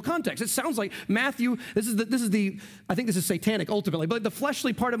its original context. It sounds like Matthew, I think this is satanic ultimately, but the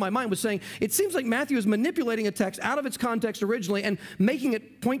fleshly part of my mind was saying, it seems like Matthew is manipulating a text out of its context originally and making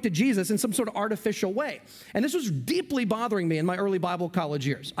it point to Jesus in some sort of artificial way. And this was deeply bothering me in my early Bible college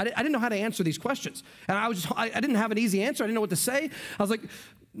years. I didn't know how to answer these questions. And I didn't have an easy answer. I didn't know what to say. I was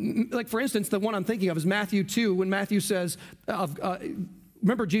like for instance, the one I'm thinking of is Matthew 2, when Matthew says,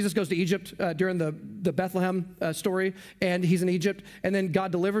 remember, Jesus goes to Egypt during the Bethlehem story, and he's in Egypt, and then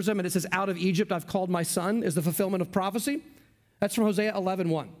God delivers him, and it says, out of Egypt I've called my son, is the fulfillment of prophecy. That's from Hosea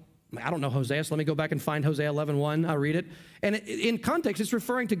 11:1. I don't know Hosea, so let me go back and find Hosea 11:1. I'll read it. And in context, it's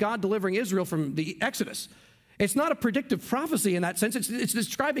referring to God delivering Israel from the Exodus. It's not a predictive prophecy in that sense. It's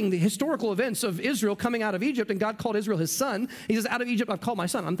describing the historical events of Israel coming out of Egypt, and God called Israel his son. He says, out of Egypt I've called my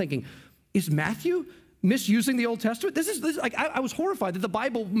son. I'm thinking, is Matthew misusing the Old Testament? This is like, I was horrified that the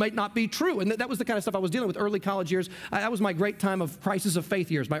Bible might not be true. And that was the kind of stuff I was dealing with early college years. That was my great time of crisis of faith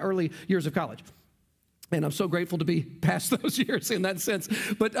years, my early years of college. And I'm so grateful to be past those years in that sense.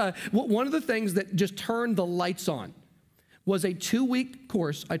 But one of the things that just turned the lights on was a 2-week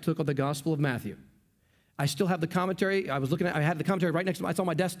course I took on the Gospel of Matthew. I still have the commentary. I had the commentary right next to me. It's on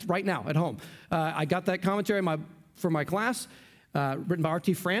my desk right now at home. I got that commentary for my class. Written by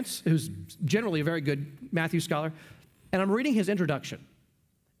R.T. France, who's generally a very good Matthew scholar. And I'm reading his introduction.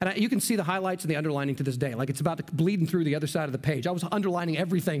 And you can see the highlights and the underlining to this day. Like it's about to bleeding through the other side of the page. I was underlining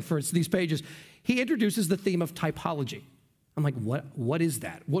everything for these pages. He introduces the theme of typology. I'm like, what is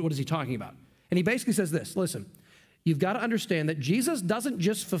that? What is he talking about? And he basically says this, listen, you've got to understand that Jesus doesn't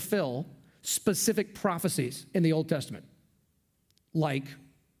just fulfill specific prophecies in the Old Testament, like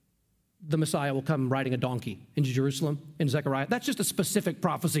the Messiah will come riding a donkey into Jerusalem in Zechariah. That's just a specific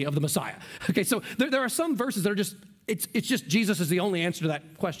prophecy of the Messiah. Okay, so there are some verses that are just, it's just Jesus is the only answer to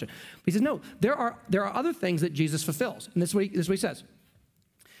that question. But he says, no, there are other things that Jesus fulfills. And this is what he says.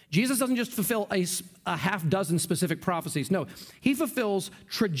 Jesus doesn't just fulfill a half dozen specific prophecies. No, he fulfills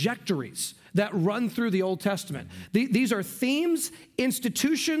trajectories that run through the Old Testament. These are themes,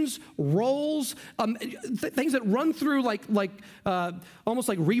 institutions, roles, things that run through almost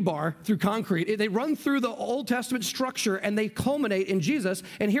like rebar through concrete. They run through the Old Testament structure and they culminate in Jesus.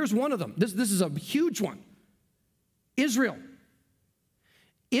 And here's one of them. This is a huge one. Israel.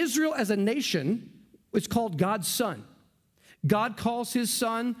 Israel as a nation is called God's son. God calls his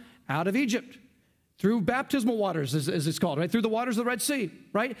son out of Egypt through baptismal waters, as it's called, right? Through the waters of the Red Sea,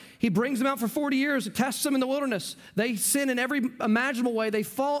 right? He brings them out for 40 years, tests them in the wilderness. They sin in every imaginable way. They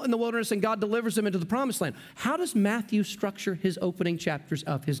fall in the wilderness, and God delivers them into the promised land. How does Matthew structure his opening chapters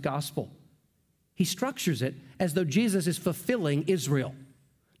of his gospel? He structures it as though Jesus is fulfilling Israel.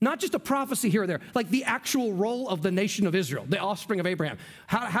 Not just a prophecy here or there, like the actual role of the nation of Israel, the offspring of Abraham.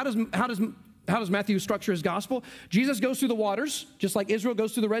 How does Matthew structure his gospel? Jesus goes through the waters, just like Israel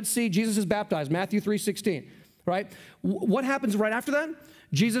goes through the Red Sea. Jesus is baptized, Matthew 3:16, right? What happens right after that?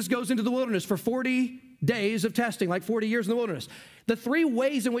 Jesus goes into the wilderness for 40 days of testing, like 40 years in the wilderness. The three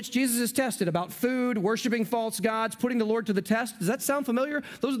ways in which Jesus is tested about food, worshiping false gods, putting the Lord to the test, does that sound familiar?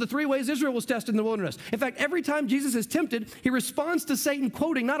 Those are the three ways Israel was tested in the wilderness. In fact, every time Jesus is tempted, he responds to Satan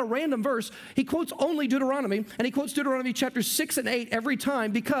quoting not a random verse. He quotes only Deuteronomy, and he quotes Deuteronomy chapters 6 and 8 every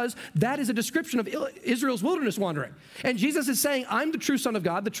time because that is a description of Israel's wilderness wandering. And Jesus is saying, I'm the true Son of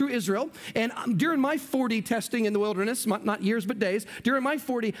God, the true Israel, and during my 40 testing in the wilderness, not years but days, during my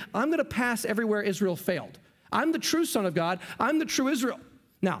 40, I'm going to pass everywhere Israel failed. I'm the true Son of God. I'm the true Israel.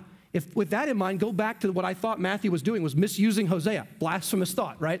 Now, if with that in mind, go back to what I thought Matthew was doing, was misusing Hosea. Blasphemous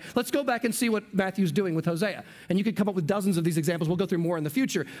thought, right? Let's go back and see what Matthew's doing with Hosea. And you could come up with dozens of these examples. We'll go through more in the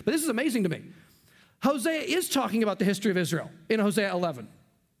future. But this is amazing to me. Hosea is talking about the history of Israel in Hosea 11.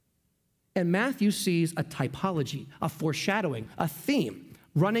 And Matthew sees a typology, a foreshadowing, a theme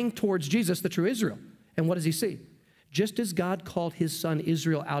running towards Jesus, the true Israel. And what does he see? Just as God called his son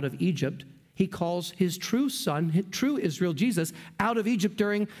Israel out of Egypt, he calls his true son, his true Israel, Jesus, out of Egypt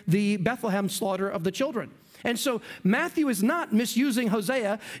during the Bethlehem slaughter of the children. And so Matthew is not misusing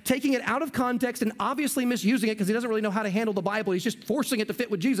Hosea, taking it out of context and obviously misusing it because he doesn't really know how to handle the Bible. He's just forcing it to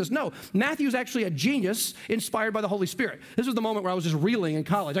fit with Jesus. No, Matthew's actually a genius inspired by the Holy Spirit. This was the moment where I was just reeling in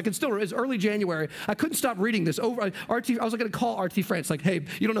college. I can still, it's early January. I couldn't stop reading this. I was going to call R.T. France, like, hey,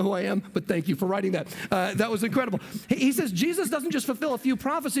 you don't know who I am, but thank you for writing that. That was incredible. He says Jesus doesn't just fulfill a few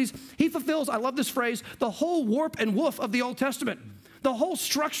prophecies. He fulfills, I love this phrase, the whole warp and woof of the Old Testament. The whole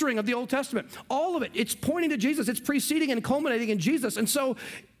structuring of the Old Testament, all of it, it's pointing to Jesus. It's preceding and culminating in Jesus. And so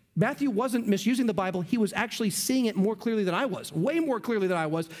Matthew wasn't misusing the Bible. He was actually seeing it more clearly than I was, way more clearly than I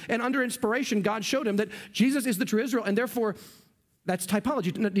was. And under inspiration, God showed him that Jesus is the true Israel, and therefore that's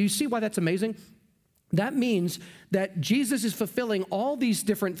typology. Now, do you see why that's amazing? That means that Jesus is fulfilling all these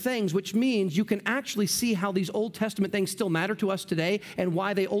different things, which means you can actually see how these Old Testament things still matter to us today and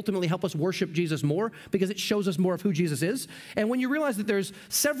why they ultimately help us worship Jesus more, because it shows us more of who Jesus is. And when you realize that there's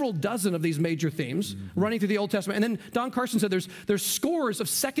several dozen of these major themes running through the Old Testament, and then Don Carson said there's scores of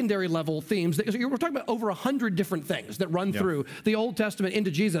secondary level themes. We're talking about over 100 different things that run through the Old Testament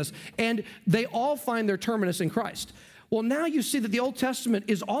into Jesus, and they all find their terminus in Christ. Well, now you see that the Old Testament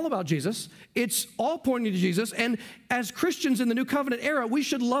is all about Jesus. It's all pointing to Jesus. And as Christians in the New Covenant era, we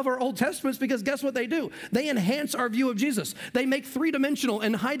should love our Old Testaments because guess what they do? They enhance our view of Jesus. They make three-dimensional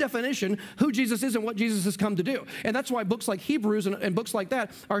and high definition who Jesus is and what Jesus has come to do. And that's why books like Hebrews and books like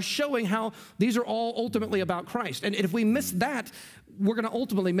that are showing how these are all ultimately about Christ. And if we miss that, we're going to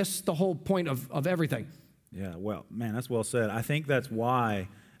ultimately miss the whole point of everything. Yeah, well, man, that's well said. I think that's why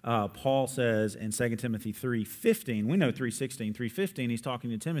Paul says in 2 Timothy 3:15, we know 3:16, 3:15, he's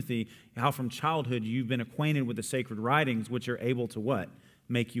talking to Timothy, how from childhood you've been acquainted with the sacred writings, which are able to what?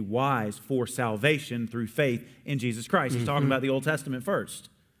 Make you wise for salvation through faith in Jesus Christ. He's talking about the Old Testament first.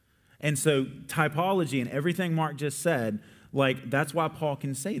 And so typology and everything Mark just said, like, that's why Paul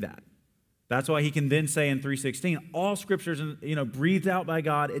can say that. That's why he can then say in 3:16, all scriptures, breathed out by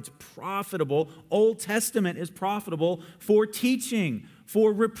God, it's profitable. Old Testament is profitable for teaching,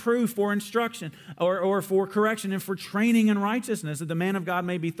 for reproof, for instruction, or for correction, and for training in righteousness, that the man of God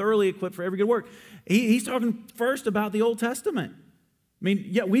may be thoroughly equipped for every good work. He's talking first about the Old Testament. I mean,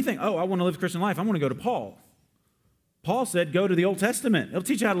 yeah, we think, oh, I want to live a Christian life. I want to go to Paul. Paul said, go to the Old Testament. It'll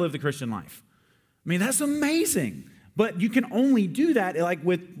teach you how to live the Christian life. I mean, that's amazing. But you can only do that like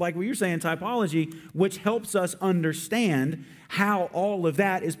what you're saying, typology, which helps us understand how all of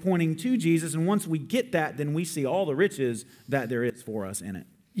that is pointing to Jesus. And once we get that, then we see all the riches that there is for us in it.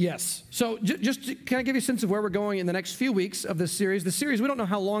 Yes. So just can I give you a sense of where we're going in the next few weeks of this series? The series, we don't know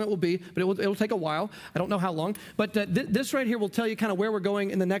how long it will be, but it'll take a while. I don't know how long. But this right here will tell you kind of where we're going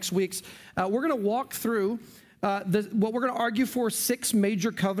in the next weeks. We're going to walk through what we're going to argue for 6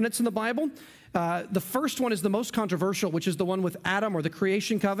 major covenants in the Bible. The first one is the most controversial, which is the one with Adam, or the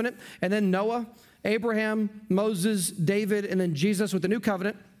creation covenant, and then Noah, Abraham, Moses, David, and then Jesus with the new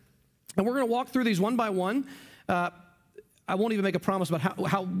covenant. And we're going to walk through these one by one. I won't even make a promise about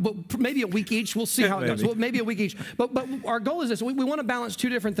how but maybe a week each. We'll see how it goes. Well, maybe a week each. But our goal is this. We want to balance 2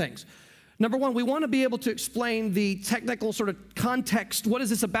 different things. Number one, we want to be able to explain the technical sort of context. What is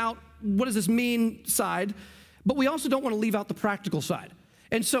this about? what does this mean side, but we also don't want to leave out the practical side.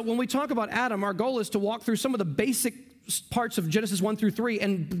 And so when we talk about Adam, our goal is to walk through some of the basic parts of Genesis 1 through 3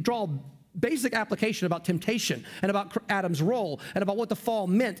 and draw basic application about temptation and about Adam's role and about what the fall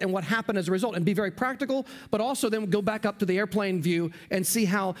meant and what happened as a result, and be very practical, but also then go back up to the airplane view and see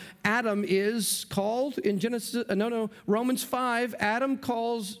how Adam is called in Romans 5. Adam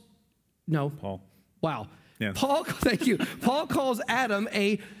calls, Paul. Wow. Yeah. Paul, thank you. Paul calls Adam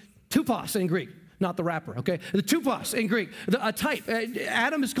a tupos in Greek. Not the rapper, okay? The tupos in Greek, a type.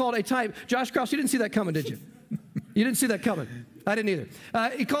 Adam is called a type. Josh Krause, you didn't see that coming, did you? You didn't see that coming. I didn't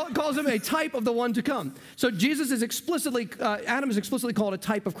either. He calls him a type of the one to come. So Jesus is explicitly, Adam is explicitly called a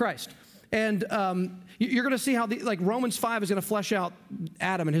type of Christ. And you're going to see how, Romans 5 is going to flesh out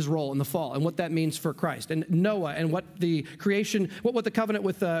Adam and his role in the fall and what that means for Christ, and Noah and what the creation, what the covenant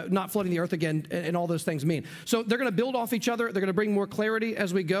with not flooding the earth again and all those things mean. So they're going to build off each other. They're going to bring more clarity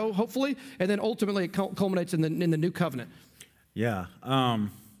as we go, hopefully, and then ultimately it culminates in the new covenant. Yeah.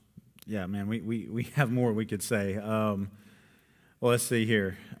 Yeah, man, we have more we could say. Well, let's see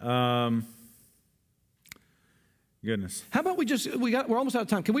here. Goodness. How about we're almost out of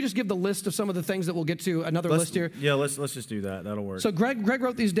time. Can we just give the list of some of the things that we'll get to, another list here? Yeah, let's just do that. That'll work. So Greg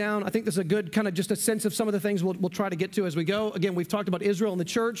wrote these down. I think this is a good kind of just a sense of some of the things we'll try to get to as we go. Again, we've talked about Israel and the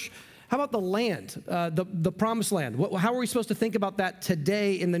church. How about the land, the promised land? How are we supposed to think about that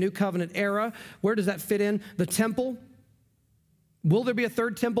today in the new covenant era? Where does that fit in? The temple. Will there be a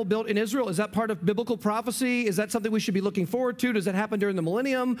third temple built in Israel? Is that part of biblical prophecy? Is that something we should be looking forward to? Does that happen during the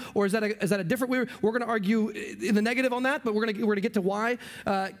millennium? Or is that a different, we're going to argue in the negative on that, but we're going to get to why.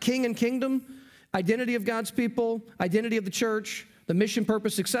 King and kingdom, identity of God's people, identity of the church, the mission,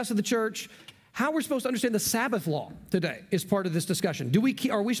 purpose, success of the church. How we're supposed to understand the Sabbath law today is part of this discussion.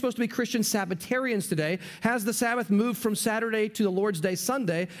 Are we supposed to be Christian Sabbatarians today? Has the Sabbath moved from Saturday to the Lord's Day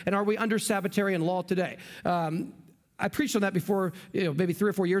Sunday? And are we under Sabbatarian law today? I preached on that before, maybe 3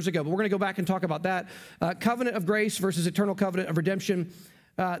 or 4 years ago, but we're going to go back and talk about that. Covenant of grace versus eternal covenant of redemption.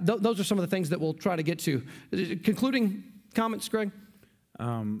 Those are some of the things that we'll try to get to. Concluding comments, Greg?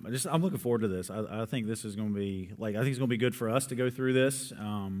 I'm looking forward to this. I think this is going to be, I think it's going to be good for us to go through this.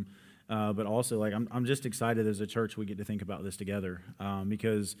 But also, I'm just excited as a church we get to think about this together.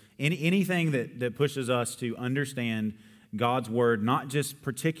 Because anything that pushes us to understand God's word, not just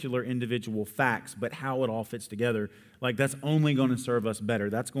particular individual facts, but how it all fits together, that's only going to serve us better.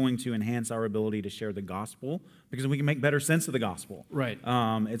 That's going to enhance our ability to share the gospel because we can make better sense of the gospel. Right.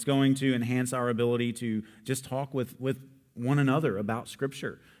 It's going to enhance our ability to just talk with one another about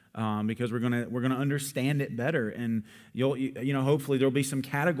Scripture. Because we're gonna understand it better, and hopefully there'll be some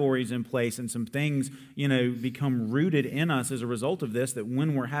categories in place and some things become rooted in us as a result of this. That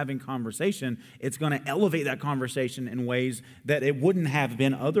when we're having conversation, it's going to elevate that conversation in ways that it wouldn't have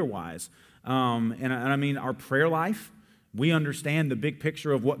been otherwise. And I mean, our prayer life, we understand the big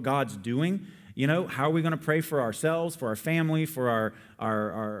picture of what God's doing. How are we going to pray for ourselves, for our family, for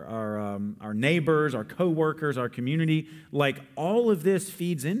our neighbors, our coworkers, our community? All of this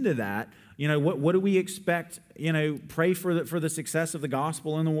feeds into that. What do we expect? Pray for the success of the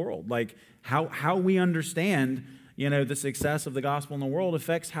gospel in the world. How we understand, the success of the gospel in the world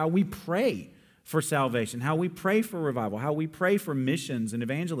affects how we pray for salvation, how we pray for revival, how we pray for missions and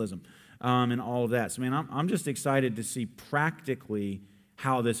evangelism, and all of that. So, man, I'm just excited to see practically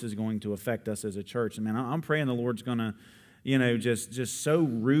how this is going to affect us as a church. And man, I'm praying the Lord's going to, just so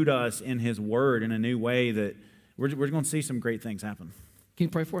root us in His Word in a new way that we're going to see some great things happen. Can you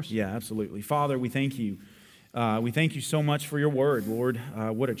pray for us? Yeah, absolutely. Father, we thank you. We thank you so much for your Word, Lord.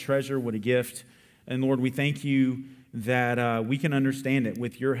 What a treasure, what a gift. And Lord, we thank you that we can understand it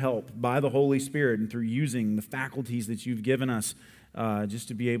with your help by the Holy Spirit and through using the faculties that you've given us just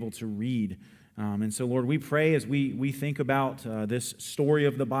to be able to read. And so, Lord, we pray as we think about this story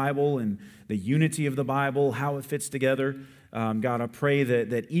of the Bible and the unity of the Bible, how it fits together. God, I pray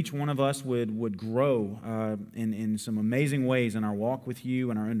that each one of us would grow in some amazing ways in our walk with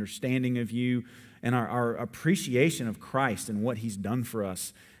you and our understanding of you and our appreciation of Christ and what He's done for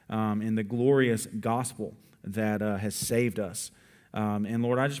us in the glorious gospel that has saved us. And,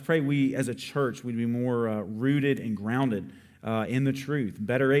 Lord, I just pray we as a church would be more rooted and grounded in the truth,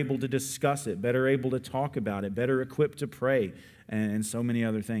 better able to discuss it, better able to talk about it, better equipped to pray, and so many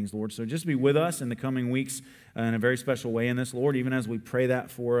other things, Lord. So just be with us in the coming weeks in a very special way in this, Lord, even as we pray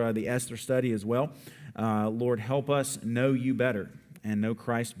that for the Esther study as well. Lord, help us know you better and know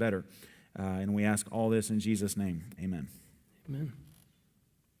Christ better. And we ask all this in Jesus' name. Amen. Amen.